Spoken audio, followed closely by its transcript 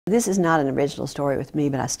This is not an original story with me,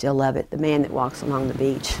 but I still love it. The man that walks along the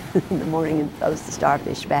beach in the morning and throws the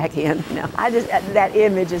starfish back in. You know, that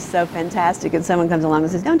image is so fantastic, and someone comes along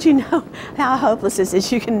and says, "Don't you know how hopeless this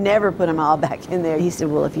is? You can never put them all back in there." He said,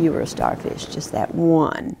 "Well, if you were a starfish, just that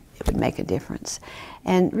one, it would make a difference."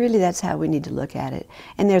 And really, that's how we need to look at it.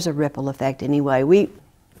 And there's a ripple effect anyway.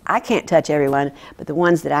 I can't touch everyone, but the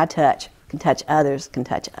ones that I touch can touch others, can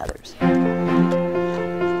touch others.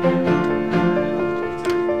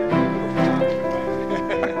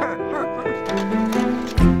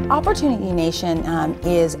 Opportunity Nation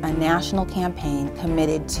is a national campaign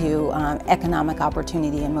committed to economic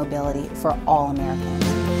opportunity and mobility for all Americans.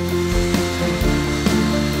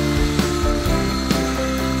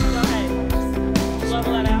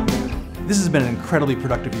 Level that out. This has been an incredibly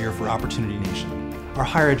productive year for Opportunity Nation. Our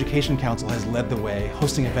Higher Education Council has led the way,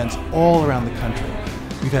 hosting events all around the country.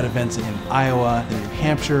 We've had events in Iowa, in New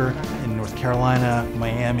Hampshire, in North Carolina,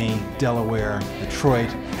 Miami, Delaware, Detroit,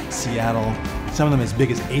 Seattle, some of them as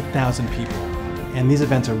big as 8,000 people. And these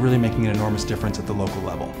events are really making an enormous difference at the local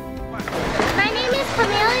level. My name is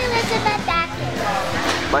Camille Elizabeth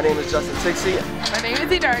Backett. My name is Justin Tixie. My name is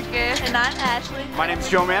Edarka. And I'm Ashley. My name is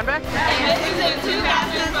Joe Manbeck. And this is the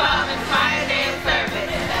 2012 Inspire Day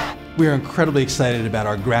Service. We are incredibly excited about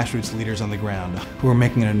our grassroots leaders on the ground who are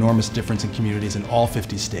making an enormous difference in communities in all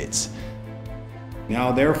 50 states.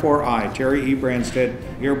 Now therefore I, Terry E. Branstead,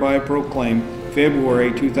 hereby proclaim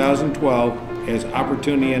February 2012 as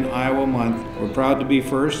Opportunity in Iowa Month. We're proud to be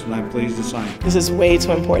first, and I'm pleased to sign. This is way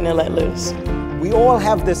too important to let loose. We all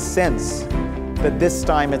have this sense that this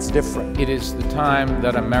time it's different. It is the time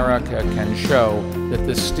that America can show that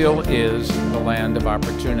this still is the land of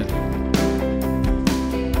opportunity.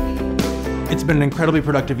 It's been an incredibly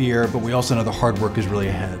productive year, but we also know the hard work is really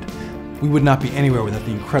ahead. We would not be anywhere without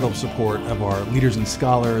the incredible support of our leaders and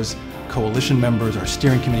scholars, coalition members, our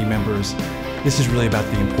steering committee members. This is really about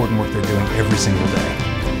the important work they're doing every single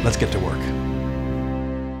day. Let's get to work.